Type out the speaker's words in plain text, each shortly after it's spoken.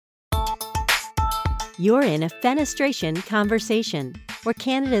You're in a Fenestration Conversation, where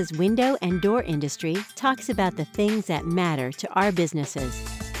Canada's window and door industry talks about the things that matter to our businesses.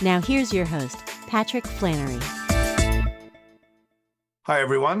 Now here's your host, Patrick Flannery. Hi,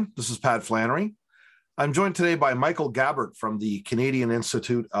 everyone. This is Pat Flannery. I'm joined today by Michael Gabbert from the Canadian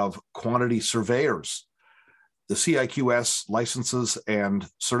Institute of Quantity Surveyors. The CIQS licenses and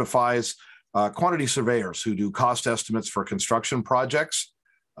certifies quantity surveyors who do cost estimates for construction projects.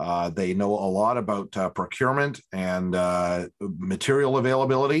 They know a lot about procurement and material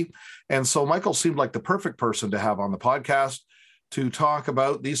availability. And so Michael seemed like the perfect person to have on the podcast to talk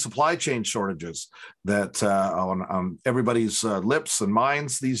about these supply chain shortages that on everybody's lips and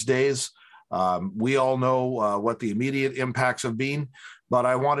minds these days. We all know what the immediate impacts have been, but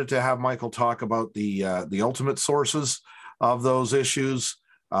I wanted to have Michael talk about the ultimate sources of those issues,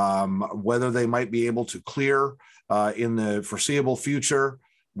 whether they might be able to clear in the foreseeable future,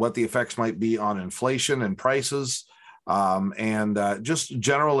 what the effects might be on inflation and prices, and just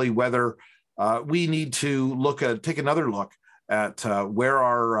generally whether we need to take another look at where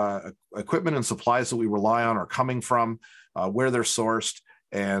our equipment and supplies that we rely on are coming from, where they're sourced,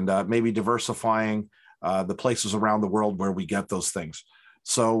 and maybe diversifying the places around the world where we get those things.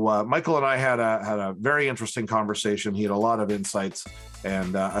 So Michael and I had a very interesting conversation. He had a lot of insights,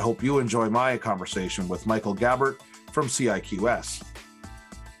 and I hope you enjoy my conversation with Michael Gabbert from CIQS.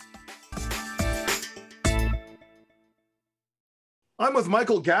 I'm with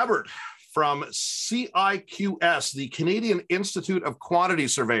Michael Gabbert from CIQS, the Canadian Institute of Quantity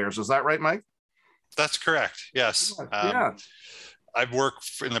Surveyors. Is that right, Mike? That's correct, yes. Yeah. I've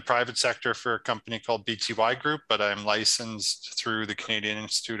worked in the private sector for a company called BTY Group, but I'm licensed through the Canadian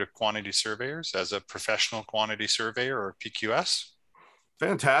Institute of Quantity Surveyors as a professional quantity surveyor, or PQS.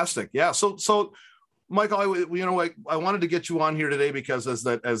 Fantastic. Yeah. So Michael, I wanted to get you on here today because as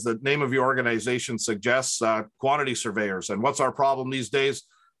the name of your organization suggests, quantity surveyors. And what's our problem these days?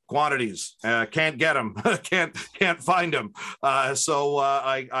 Quantities. Can't get them. can't find them. So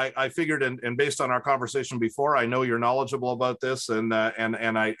I figured, and based on our conversation before, I know you're knowledgeable about this, and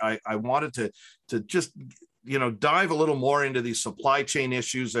I wanted to just dive a little more into these supply chain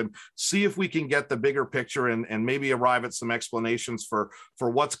issues and see if we can get the bigger picture and maybe arrive at some explanations for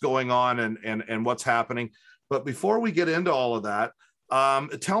what's going on and what's happening. But before we get into all of that,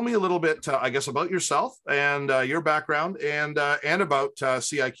 tell me a little bit, I guess, about yourself and your background and about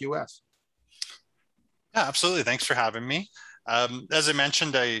CIQS. Yeah, absolutely. Thanks for having me. As I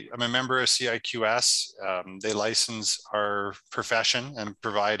mentioned, I'm a member of CIQS. They license our profession and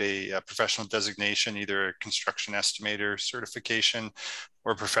provide a professional designation, either a construction estimator certification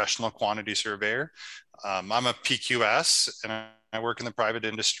or professional quantity surveyor. I'm a PQS and I work in the private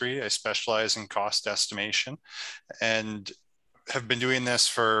industry. I specialize in cost estimation and have been doing this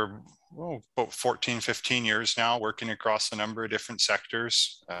for about 14, 15 years now, working across a number of different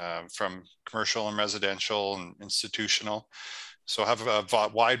sectors, from commercial and residential and institutional. So I have a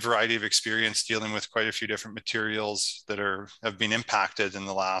wide variety of experience dealing with quite a few different materials that have been impacted in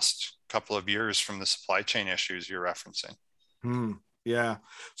the last couple of years from the supply chain issues you're referencing. Yeah.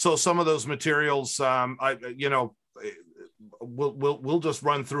 So some of those materials, we'll just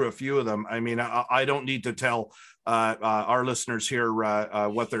run through a few of them. I mean, I don't need to tell our listeners here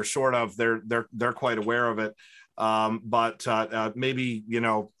what they're short of. They're quite aware of it. But maybe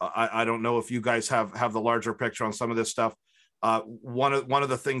I don't know if you guys have the larger picture on some of this stuff. One of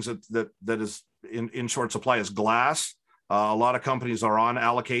the things that is in short supply is glass. A lot of companies are on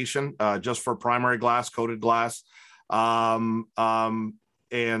allocation just for primary glass, coated glass, and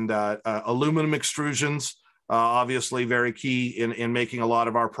aluminum extrusions. Obviously very key in making a lot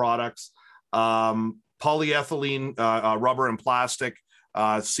of our products. Polyethylene, rubber and plastic,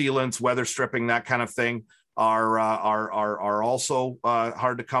 sealants, weather stripping, that kind of thing are also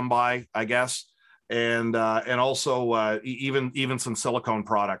hard to come by, I guess. And also even some silicone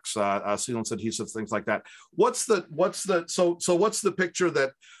products, sealants, adhesives, things like that. What's the picture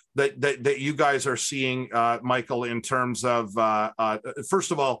that you guys are seeing, Michael, in terms of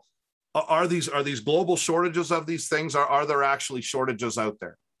first of all, are these global shortages of these things? Are there actually shortages out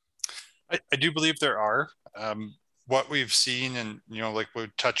there? I do believe there are. What we've seen, and like we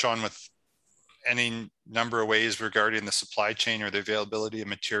touch on with any number of ways regarding the supply chain or the availability of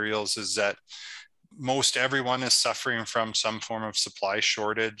materials, is that most everyone is suffering from some form of supply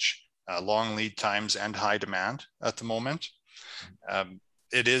shortage, long lead times, and high demand at the moment.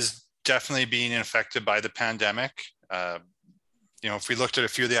 It is definitely being affected by the pandemic. If we looked at a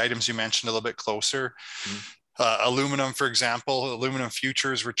few of the items you mentioned a little bit closer, Aluminum, for example, aluminum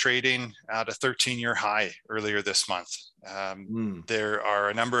futures were trading at a 13-year high earlier this month. There are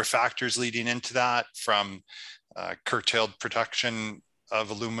a number of factors leading into that, from curtailed production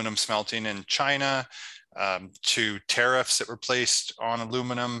of aluminum smelting in China, to tariffs that were placed on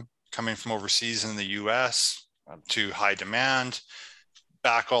aluminum coming from overseas in the US, to high demand,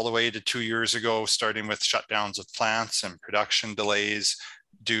 back all the way to 2 years ago, starting with shutdowns of plants and production delays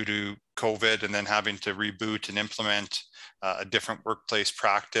due to COVID, and then having to reboot and implement a different workplace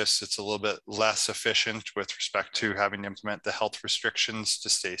practice. It's a little bit less efficient with respect to having to implement the health restrictions to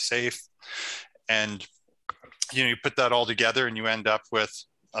stay safe. And you put that all together and you end up with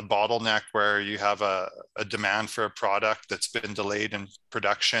a bottleneck where you have a demand for a product that's been delayed in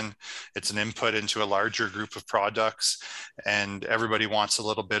production. It's an input into a larger group of products, and everybody wants a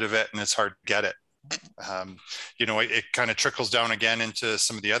little bit of it, and it's hard to get it. It kind of trickles down again into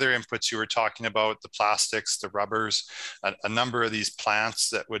some of the other inputs you were talking about, the plastics, the rubbers, a number of these plants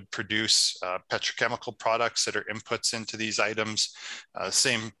that would produce petrochemical products that are inputs into these items.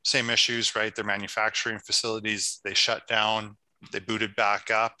 Same issues, right? Their manufacturing facilities, they shut down, they booted back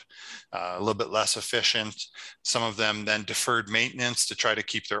up, a little bit less efficient. Some of them then deferred maintenance to try to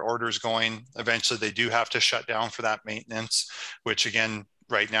keep their orders going. Eventually, they do have to shut down for that maintenance, which again,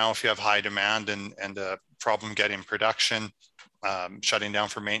 right now, if you have high demand and a problem getting production, shutting down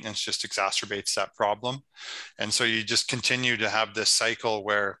for maintenance just exacerbates that problem. And so you just continue to have this cycle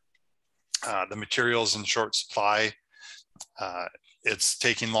where the material's in short supply. It's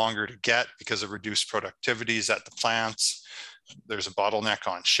taking longer to get because of reduced productivities at the plants. There's a bottleneck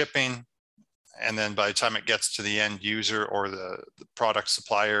on shipping. And then by the time it gets to the end user or the product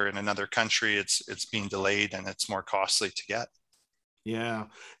supplier in another country, it's being delayed and it's more costly to get. Yeah,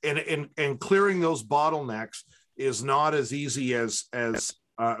 and clearing those bottlenecks is not as easy as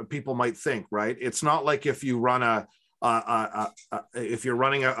people might think, right? It's not like if you run if you're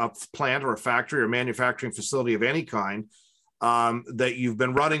running a plant or a factory or manufacturing facility of any kind, that you've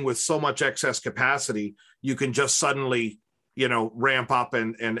been running with so much excess capacity, you can just suddenly, ramp up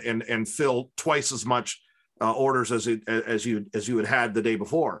and fill twice as much orders as you had the day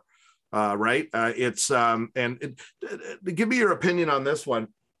before. Right. Give me your opinion on this one.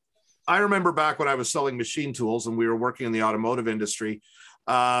 I remember back when I was selling machine tools and we were working in the automotive industry,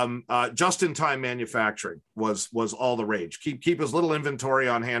 just-in-time manufacturing was all the rage. Keep as little inventory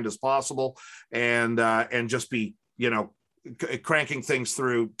on hand as possible, and just be, cranking things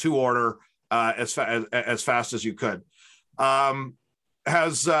through to order as fast as you could.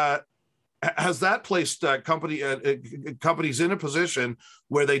 Has that placed companies in a position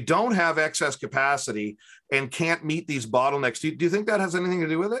where they don't have excess capacity and can't meet these bottlenecks? Do you think that has anything to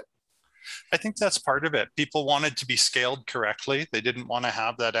do with it? I think that's part of it. People wanted to be scaled correctly. They didn't want to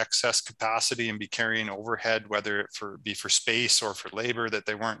have that excess capacity and be carrying overhead, whether it be for space or for labor that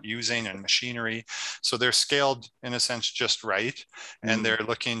they weren't using and machinery. So they're scaled in a sense just right. And they're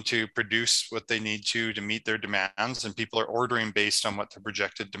looking to produce what they need to meet their demands. And people are ordering based on what the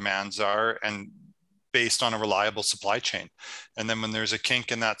projected demands are and based on a reliable supply chain. And then when there's a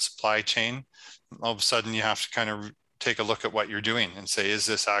kink in that supply chain, all of a sudden you have to kind of take a look at what you're doing and say, is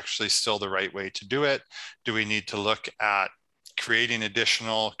this actually still the right way to do it? Do we need to look at creating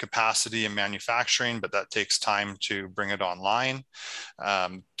additional capacity in manufacturing, but that takes time to bring it online?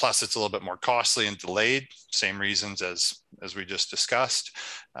 Plus it's a little bit more costly and delayed, same reasons as we just discussed.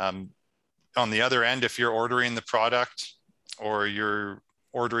 On the other end, if you're ordering the product or you're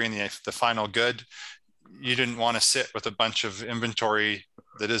ordering the final good, you didn't want to sit with a bunch of inventory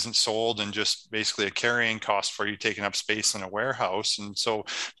that isn't sold and just basically a carrying cost for you, taking up space in a warehouse. And so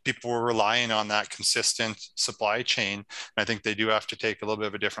people were relying on that consistent supply chain. And I think they do have to take a little bit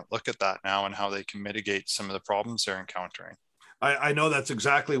of a different look at that now and how they can mitigate some of the problems they're encountering. I know that's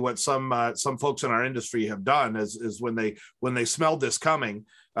exactly what some folks in our industry have done is when they smelled this coming,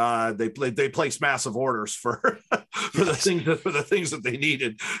 they placed massive orders for the things that they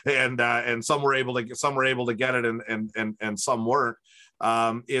needed, and some were able to get it and some weren't.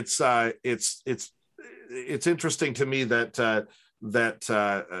 It's interesting to me that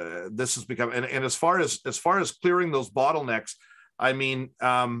this has become, and as far as clearing those bottlenecks, I mean,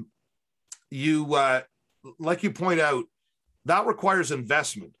 like you point out, that requires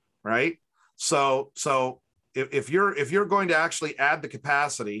investment, right? So if you're going to actually add the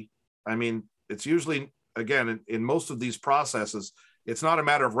capacity, I mean, it's usually, again, in most of these processes, it's not a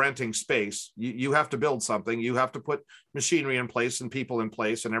matter of renting space. You have to build something. You have to put machinery in place and people in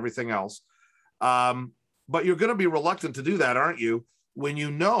place and everything else. But you're going to be reluctant to do that, aren't you? When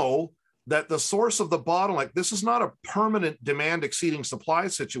you know that the source of the bottleneck, this is not a permanent demand exceeding supply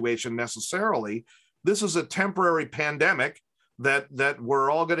situation necessarily. this is a temporary pandemic that we're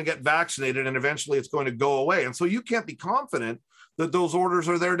all going to get vaccinated and eventually it's going to go away. And so you can't be confident that those orders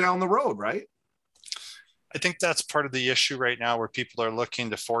are there down the road, right? I think that's part of the issue right now, where people are looking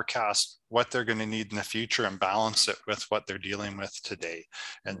to forecast what they're going to need in the future and balance it with what they're dealing with today.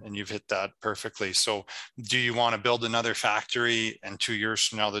 And you've hit that perfectly. So do you want to build another factory and 2 years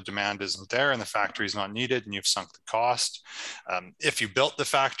from now the demand isn't there and the factory is not needed and you've sunk the cost? If you built the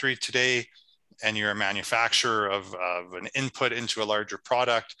factory today and you're a manufacturer of an input into a larger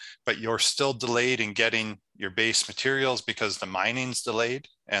product, but you're still delayed in getting your base materials because the mining's delayed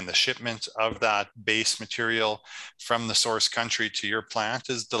and the shipment of that base material from the source country to your plant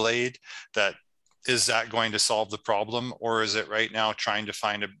is delayed, is that going to solve the problem? Or is it right now trying to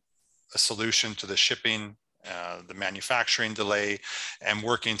find a solution to the shipping, the manufacturing delay, and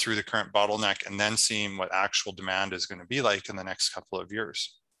working through the current bottleneck and then seeing what actual demand is going to be like in the next couple of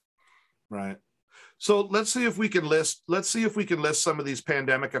years? Right. So let's see if we can list some of these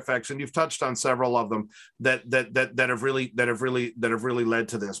pandemic effects, and you've touched on several of them that have really led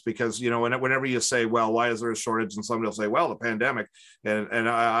to this. Because, you know, whenever you say, well, why is there a shortage, and somebody will say, well, the pandemic, and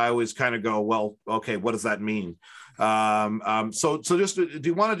I always kind of go, well, okay, what does that mean? So just, do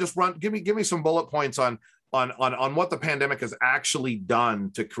you want to just give me some bullet points on what the pandemic has actually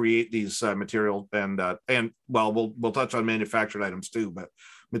done to create these material and well, we'll touch on manufactured items too, but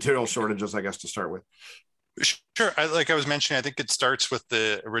material shortages, I guess, to start with. Sure. Like I was mentioning, I think it starts with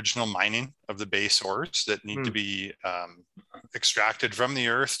the original mining of the base ores that need to be extracted from the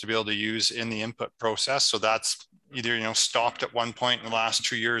earth to be able to use in the input process. So that's either, you know, stopped at one point in the last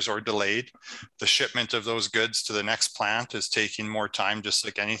 2 years or delayed. The shipment of those goods to the next plant is taking more time. Just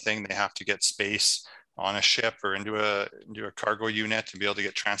like anything, they have to get space on a ship or into a cargo unit to be able to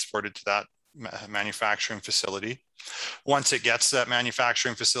get transported to that manufacturing facility. Once it gets to that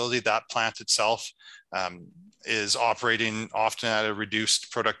manufacturing facility, that plant itself is operating often at a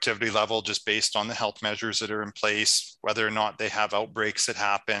reduced productivity level just based on the health measures that are in place, whether or not they have outbreaks that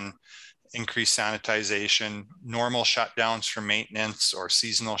happen, increased sanitization, normal shutdowns for maintenance or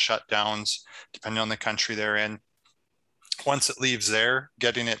seasonal shutdowns, depending on the country they're in. Once it leaves there,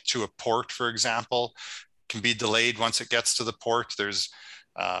 getting it to a port, for example, can be delayed. Once it gets to the port, there's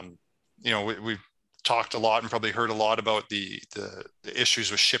we've talked a lot and probably heard a lot about the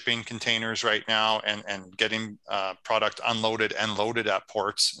issues with shipping containers right now and getting product unloaded and loaded at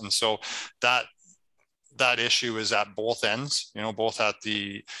ports. And so that issue is at both ends, you know, both at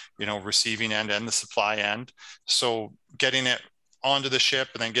the, you know, receiving end and the supply end. So getting it onto the ship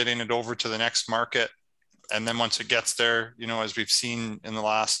and then getting it over to the next market. And then once it gets there, you know, as we've seen in the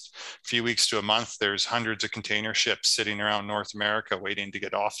last few weeks to a month, there's hundreds of container ships sitting around North America waiting to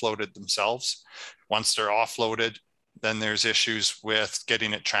get offloaded themselves. Once they're offloaded, then there's issues with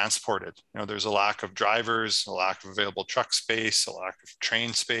getting it transported. You know, there's a lack of drivers, a lack of available truck space, a lack of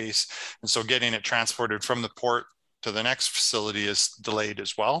train space. And so getting it transported from the port to the next facility is delayed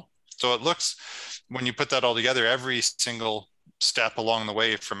as well. So it looks, when you put that all together, every single step along the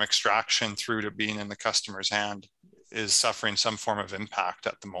way from extraction through to being in the customer's hand is suffering some form of impact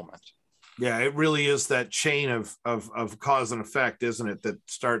at the moment. Yeah, it really is that chain of cause and effect, isn't it? That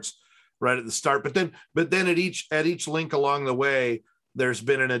starts right at the start, but then at each link along the way, there's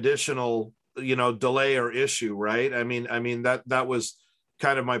been an additional, you know, delay or issue, right? I mean that was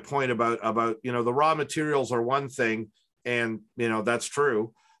kind of my point about you know, the raw materials are one thing, and you know, that's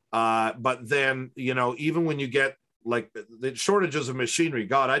true, but then, you know, even when you get like the shortages of machinery,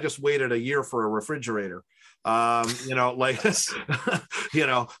 God, I just waited a year for a refrigerator. You know, like, you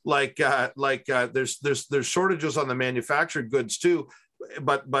know, there's shortages on the manufactured goods too,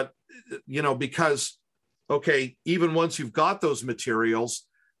 but, you know, because, okay, even once you've got those materials,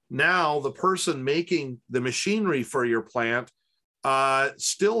 now the person making the machinery for your plant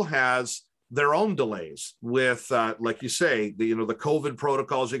still has their own delays with, like you say, the COVID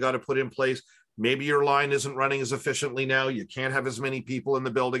protocols you got to put in place. Maybe your line isn't running as efficiently now. You can't have as many people in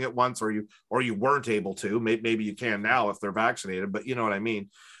the building at once, or you weren't able to. Maybe you can now if they're vaccinated, but you know what I mean.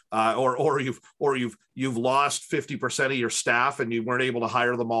 Or you've lost 50% of your staff and you weren't able to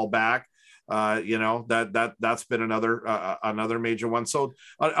hire them all back. You know, that's been another major one. So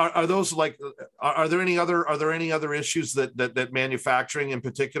are those like, are there any other issues that manufacturing in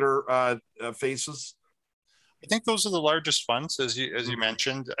particular faces? I think those are the largest ones, as you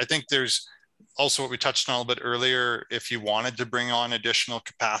mentioned. I think there's also what we touched on a little bit earlier. If you wanted to bring on additional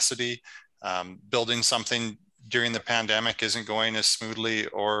capacity, building something during the pandemic isn't going as smoothly,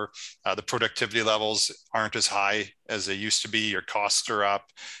 or the productivity levels aren't as high as they used to be. Your costs are up.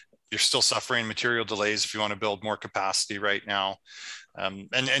 you're still suffering material delays if you want to build more capacity right now.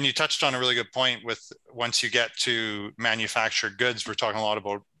 And you touched on a really good point with once you get to manufactured goods, we're talking a lot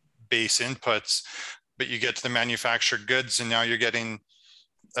about base inputs, but you get to the manufactured goods and now you're getting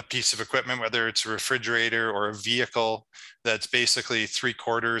a piece of equipment, whether it's a refrigerator or a vehicle that's basically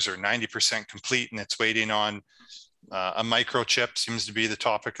 3/4 or 90% complete and it's waiting on a microchip seems to be the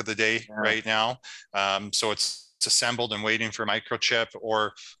topic of the day right now. So it's assembled and waiting for a microchip,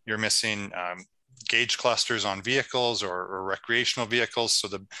 or you're missing gauge clusters on vehicles or recreational vehicles. So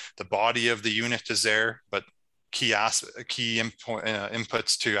the body of the unit is there, but key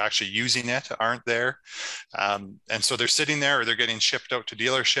inputs to actually using it aren't there. And so they're sitting there or they're getting shipped out to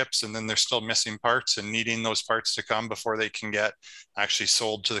dealerships, and then they're still missing parts and needing those parts to come before they can get actually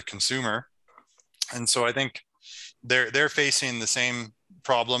sold to the consumer. And so I think they're facing the same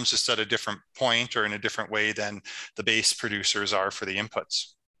problems, just at a different point or in a different way than the base producers are for the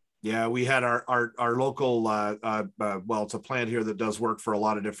inputs. Yeah, we had our local, well, it's a plant here that does work for a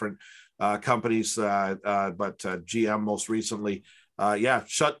lot of different companies, but GM most recently,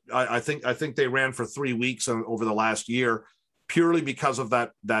 shut. I think they ran for 3 weeks over the last year, purely because of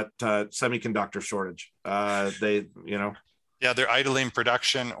that semiconductor shortage. Yeah, they're idling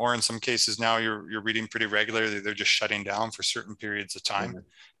production, or in some cases now you're reading pretty regularly they're just shutting down for certain periods of time.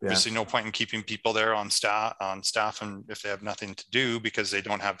 Yeah. Obviously, no point in keeping people there on staff, and if they have nothing to do because they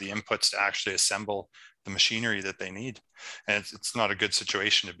don't have the inputs to actually assemble the machinery that they need, and it's not a good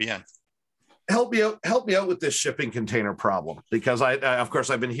situation to be in. Help me out with this shipping container problem, because of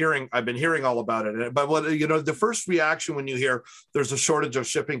course I've been hearing all about it. But what the first reaction when you hear there's a shortage of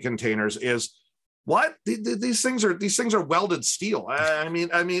shipping containers is, what? These things are welded steel. I mean,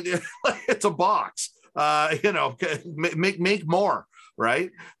 it's a box. Make more,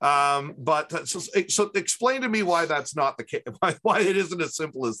 right? But so explain to me why that's not the case. Why it isn't as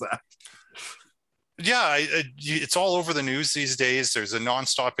simple as that. Yeah, it's all over the news these days. There's a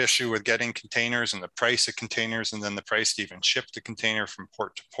nonstop issue with getting containers and the price of containers, and then the price to even ship the container from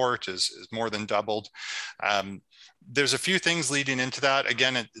port to port is more than doubled. There's a few things leading into that.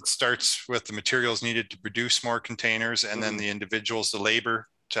 Again, it starts with the materials needed to produce more containers, and then the individuals, the labor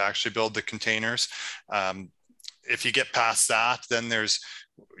to actually build the containers. If you get past that, then there's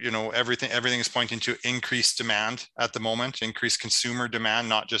everything is pointing to increased demand at the moment, increased consumer demand,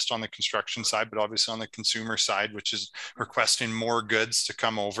 not just on the construction side, but obviously on the consumer side, which is requesting more goods to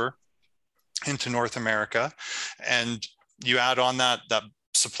come over into North America. And you add on that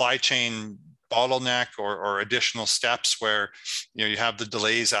supply chain bottleneck or additional steps where you have the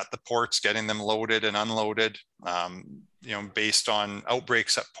delays at the ports getting them loaded and unloaded, based on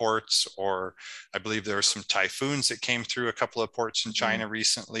outbreaks at ports, or I believe there were some typhoons that came through a couple of ports in China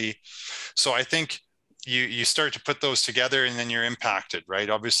recently. So I think you start to put those together and then you're impacted, right?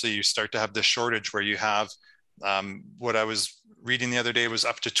 Obviously you start to have this shortage where you have what I was reading the other day was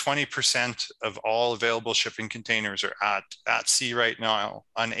up to 20% of all available shipping containers are at sea right now,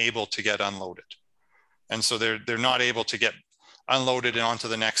 unable to get unloaded. And so they're not able to get unloaded and onto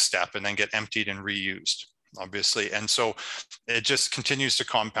the next step and then get emptied and reused, obviously. And so it just continues to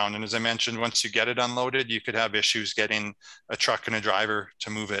compound. And as I mentioned, once you get it unloaded, you could have issues getting a truck and a driver to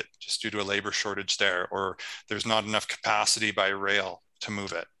move it just due to a labor shortage there, or there's not enough capacity by rail to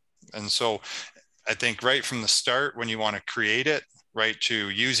move it. And so I think right from the start, when you want to create it, right to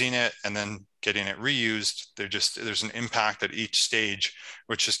using it and then getting it reused, there's an impact at each stage,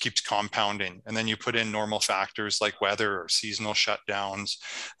 which just keeps compounding. And then you put in normal factors like weather or seasonal shutdowns.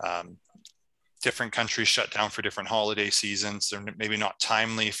 Different countries shut down for different holiday seasons. They're maybe not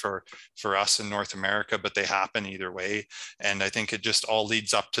timely for us in North America, but they happen either way. And I think it just all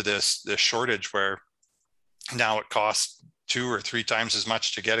leads up to this shortage where now it costs 2 or 3 times as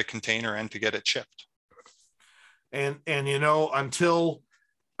much to get a container and to get it shipped. And we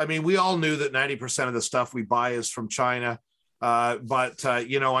all knew that 90% of the stuff we buy is from China. But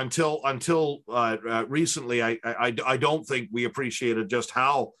until recently, I don't think we appreciated just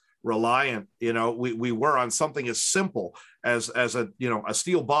how reliant we were on something as simple as a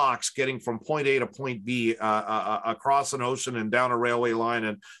steel box getting from point A to point B across an ocean and down a railway line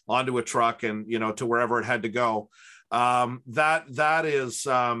and onto a truck and to wherever it had to go. That is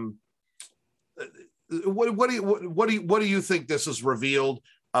what do you think this has revealed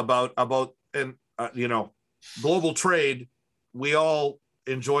about global trade? We all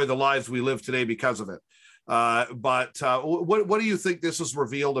enjoy the lives we live today because of it. But what do you think this has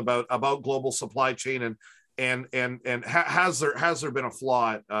revealed about global supply chain and has there been a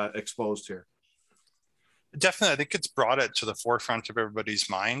flaw exposed here? Definitely, I think it's brought it to the forefront of everybody's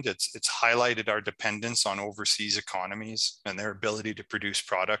mind. It's highlighted our dependence on overseas economies and their ability to produce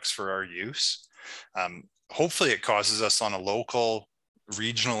products for our use. Hopefully, it causes us on a local,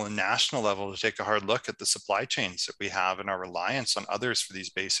 regional, and national level to take a hard look at the supply chains that we have and our reliance on others for these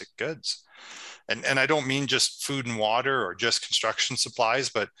basic goods. And I don't mean just food and water or just construction supplies,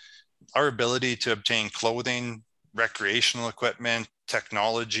 but our ability to obtain clothing, recreational equipment,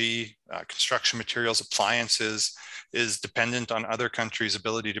 technology, construction materials, appliances is dependent on other countries'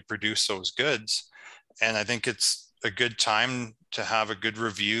 ability to produce those goods. And I think it's a good time to have a good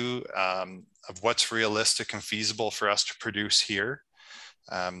review of what's realistic and feasible for us to produce here.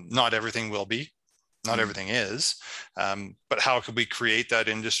 Not everything will be, not everything is, but how could we create that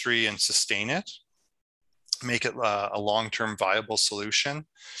industry and sustain it, make it a long-term viable solution,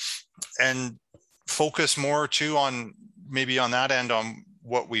 and focus more too on maybe on that end on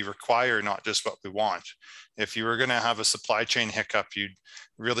what we require, not just what we want. If you were going to have a supply chain hiccup, you'd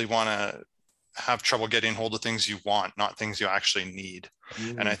really want to have trouble getting hold of things you want, not things you actually need.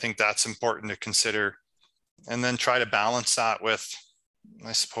 And I think that's important to consider, and then try to balance that with,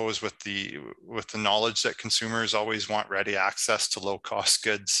 I suppose, with the knowledge that consumers always want ready access to low cost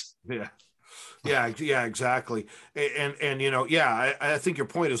goods. Yeah, exactly. And you know, I think your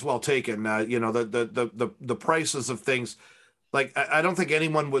point is well taken. You know, the prices of things, like I don't think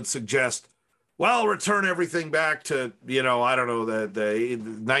anyone would suggest, well, return everything back to, you know, I don't know, the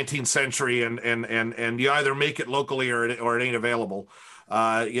 19th century and you either make it locally or it ain't available.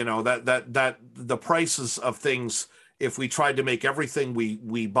 You know, that the prices of things, if we tried to make everything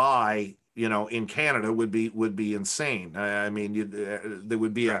we buy, you know, in Canada would be insane. I mean, there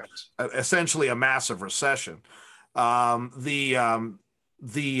would be essentially a massive recession. But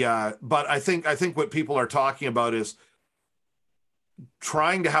I think what people are talking about is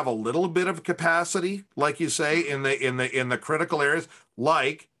trying to have a little bit of capacity, like you say, in the critical areas.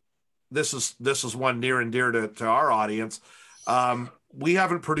 Like this is one near and dear to our audience. We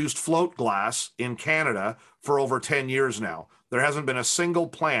haven't produced float glass in Canada for over 10 years now. There hasn't been a single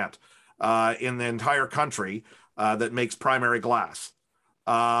plant in the entire country that makes primary glass.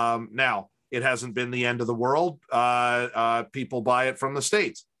 Now, it hasn't been the end of the world. People buy it from the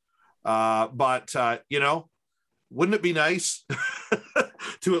States. But you know, wouldn't it be nice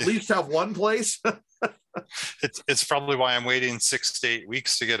to at least have one place? It's probably why I'm waiting 6 to 8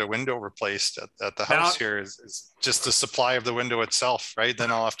 weeks to get a window replaced at the house here is just the supply of the window itself, right?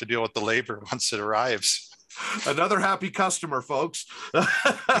 Then I'll have to deal with the labor once it arrives. Another happy customer, folks. Yeah,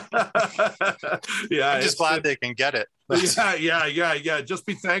 I'm just glad they can get it. Yeah. Just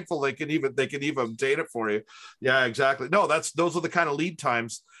be thankful they can even obtain it for you. Yeah, exactly. No, those are the kind of lead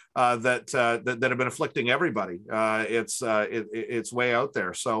times that have been afflicting everybody. It's way out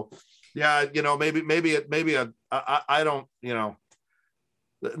there. So, yeah, you know, I don't, you know,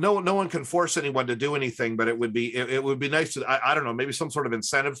 no one can force anyone to do anything, but it would be nice to, I don't know, maybe some sort of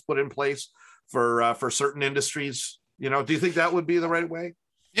incentives put in place for certain industries. You know, do you think that would be the right way?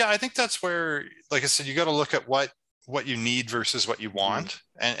 Yeah, I think that's where, like I said, you got to look at what you need versus what you want,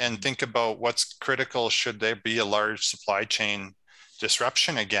 and think about what's critical. Should there be a large supply chain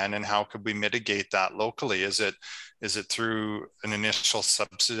disruption again, and how could we mitigate that locally? Is it through an initial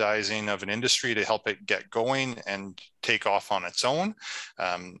subsidizing of an industry to help it get going and take off on its own?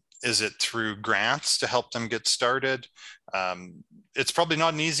 Is it through grants to help them get started? It's probably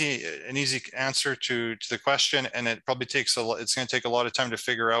not an easy answer to the question, and it probably it's going to take a lot of time to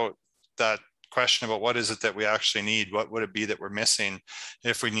figure out that question about what is it that we actually need. What would it be that we're missing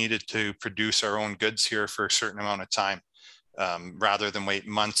if we needed to produce our own goods here for a certain amount of time, rather than wait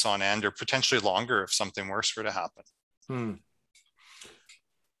months on end or potentially longer if something worse were to happen.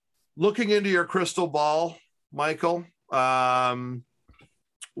 Looking into your crystal ball, Michael, one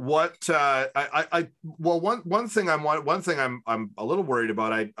thing I'm a little worried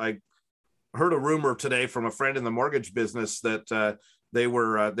about. I heard a rumor today from a friend in the mortgage business that they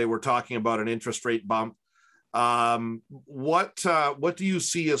were talking about an interest rate bump. What do you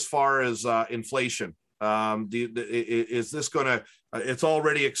see as far as inflation? Is this going to? It's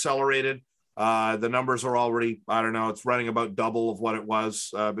already accelerated. The numbers are already, I don't know, it's running about double of what it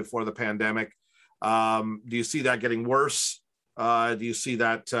was before the pandemic. Do you see that getting worse? Do you see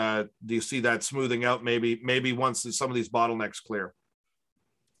that smoothing out maybe once some of these bottlenecks clear?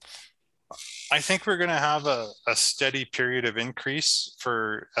 I think we're going to have a steady period of increase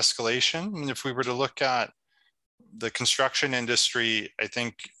for escalation. And if we were to look at the construction industry, I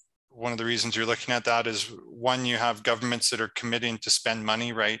think one of the reasons you're looking at that is, one, you have governments that are committing to spend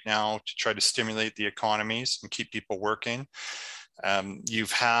money right now to try to stimulate the economies and keep people working.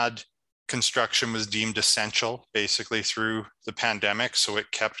 You've had construction was deemed essential basically through the pandemic, so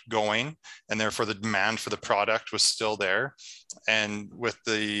it kept going, and therefore the demand for the product was still there. And with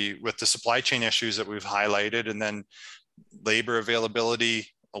the supply chain issues that we've highlighted, and then labor availability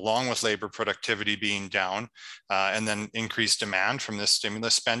along with labor productivity being down, and then increased demand from this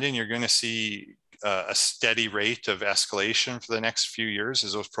stimulus spending, you're going to see a steady rate of escalation for the next few years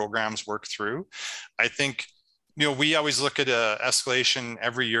as those programs work through. I think, we always look at escalation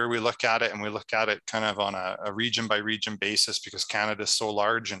every year. We look at it, and we look at it kind of on a region by region basis, because Canada is so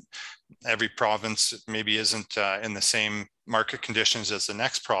large and every province maybe isn't in the same market conditions as the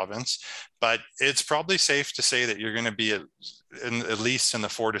next province. But it's probably safe to say that you're going to be at least in the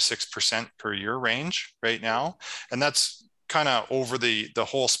 4 to 6% per year range right now. And that's kind of over the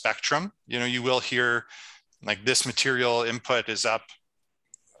whole spectrum. You will hear like this material input is up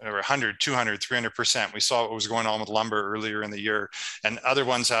or 100, 200, 300%. We saw what was going on with lumber earlier in the year, and other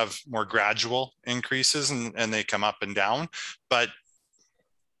ones have more gradual increases and they come up and down. But,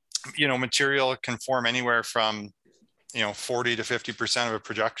 material can form anywhere from, 40 to 50% of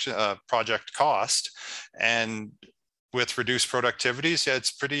a project cost. And with reduced productivities,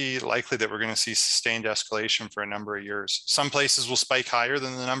 it's pretty likely that we're going to see sustained escalation for a number of years. Some places will spike higher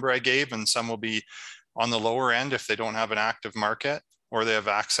than the number I gave, and some will be on the lower end if they don't have an active market or they have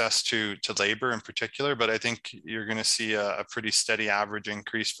access to labor in particular. But I think you're going to see a pretty steady average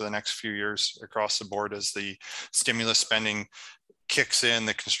increase for the next few years across the board as the stimulus spending kicks in,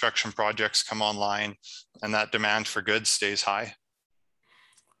 the construction projects come online, and that demand for goods stays high.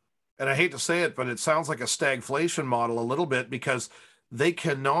 And I hate to say it, but it sounds like a stagflation model a little bit, because they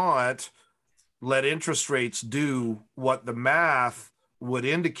cannot let interest rates do what the math would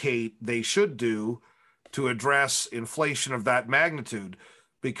indicate they should do to address inflation of that magnitude.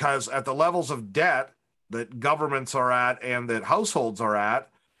 Because at the levels of debt that governments are at and that households are at,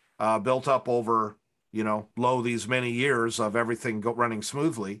 built up over, these many years of everything running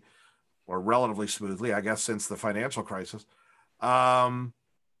smoothly, or relatively smoothly, I guess, since the financial crisis, it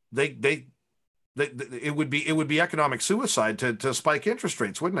would be economic suicide to spike interest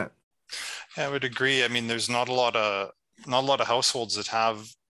rates, wouldn't it? Yeah, I would agree. I mean, there's not a lot of households that have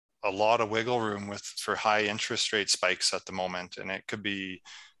a lot of wiggle room for high interest rate spikes at the moment, and it could be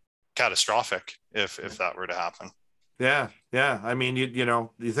catastrophic if that were to happen. Yeah. I mean,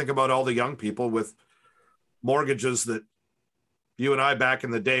 you think about all the young people with mortgages that you and I back in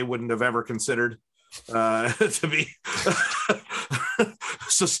the day wouldn't have ever considered to be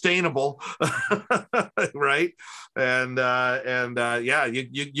sustainable, right? And yeah,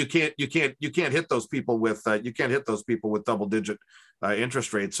 you can't hit those people with double digit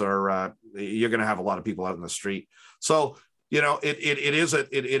interest rates, or you're going to have a lot of people out in the street. So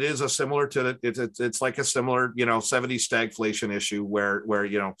it is a similar to it's like a similar 70s stagflation issue where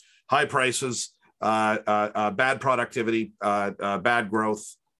high prices, bad productivity, bad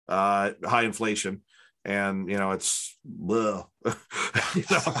growth, high inflation, and nobody.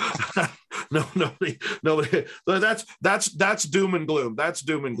 That's doom and gloom. That's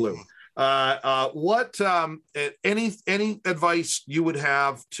doom and gloom. What any advice you would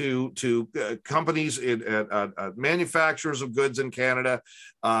have to companies manufacturers of goods in Canada,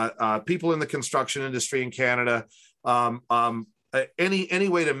 people in the construction industry in Canada, any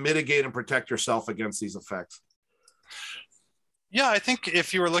way to mitigate and protect yourself against these effects? Yeah, I think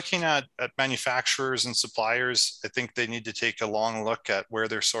if you were looking at manufacturers and suppliers, I think they need to take a long look at where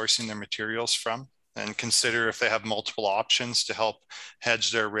they're sourcing their materials from, and consider if they have multiple options to help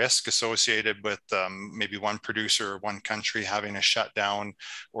hedge their risk associated with maybe one producer or one country having a shutdown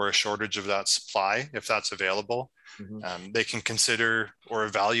or a shortage of that supply, if that's available. Mm-hmm. They can consider or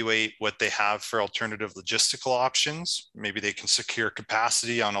evaluate what they have for alternative logistical options. Maybe they can secure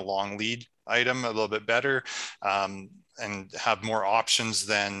capacity on a long lead item a little bit better, and have more options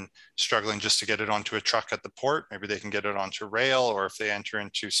than struggling just to get it onto a truck at the port. Maybe they can get it onto rail, or if they enter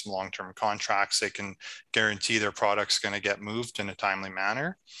into some long-term contracts, they can guarantee their product's going to get moved in a timely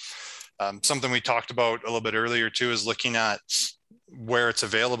manner. Something we talked about a little bit earlier too is looking at where it's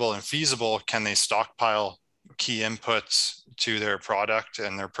available and feasible. Can they stockpile key inputs to their product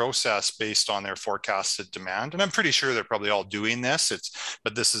and their process based on their forecasted demand? And I'm pretty sure they're probably all doing this.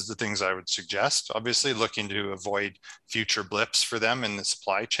 But this is the things I would suggest, obviously looking to avoid future blips for them in the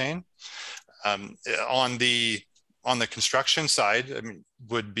supply chain. On the on the construction side, I mean,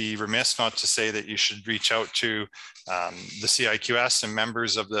 would be remiss not to say that you should reach out to the CIQS and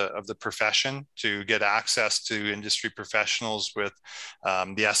members of the profession to get access to industry professionals with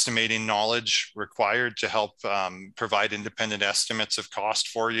the estimating knowledge required to help provide independent estimates of cost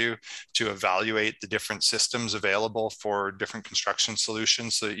for you, to evaluate the different systems available for different construction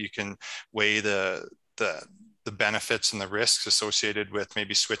solutions so that you can weigh the benefits and the risks associated with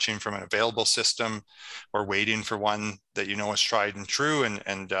maybe switching from an available system or waiting for one that you know is tried and true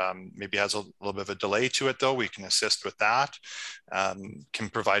and maybe has a little bit of a delay to it, though. We can assist with that, can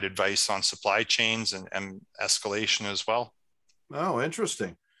provide advice on supply chains and escalation as well. Oh,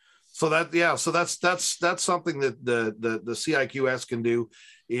 interesting. So that's something that the CIQS can do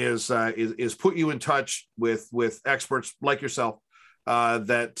is put you in touch with experts like yourself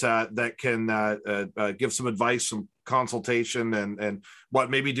that can give some advice, some consultation, and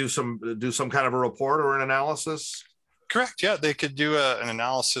maybe do some kind of a report or an analysis. Correct. Yeah, they could do an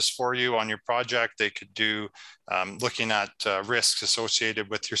analysis for you on your project. They could do looking at risks associated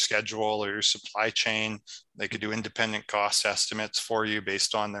with your schedule or your supply chain. They could do independent cost estimates for you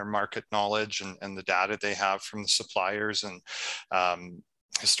based on their market knowledge and the data they have from the suppliers and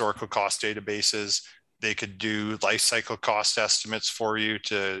historical cost databases. They could do life cycle cost estimates for you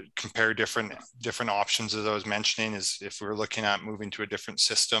to compare different options, as I was mentioning, is if we're looking at moving to a different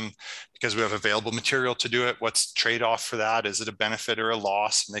system because we have available material to do it, what's the trade-off for that? Is it a benefit or a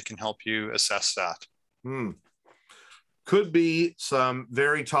loss? And they can help you assess that. Could be some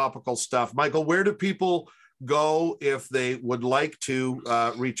very topical stuff. Michael, where do people go if they would like to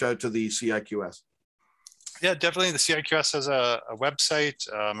reach out to the CIQS? Yeah, definitely. The CIQS has a website.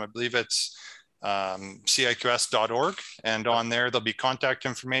 I believe it's ciqs.org, and on there there'll be contact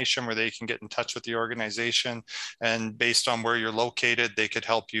information where they can get in touch with the organization, and based on where you're located they could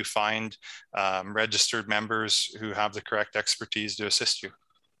help you find registered members who have the correct expertise to assist you.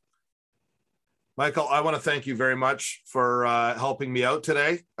 Michael, I want to thank you very much for helping me out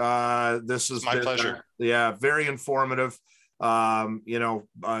today. This has my pleasure. Very informative.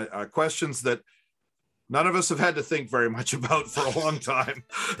 Questions that none of us have had to think very much about for a long time.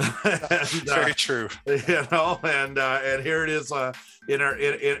 Very true. And here it is in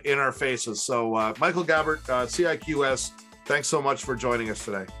our faces. So Michael Gabbert, CIQS, thanks so much for joining us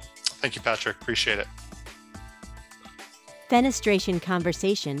today. Thank you, Patrick. Appreciate it. Fenestration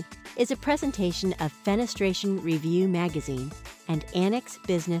Conversation is a presentation of Fenestration Review Magazine and Annex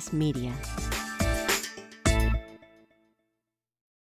Business Media.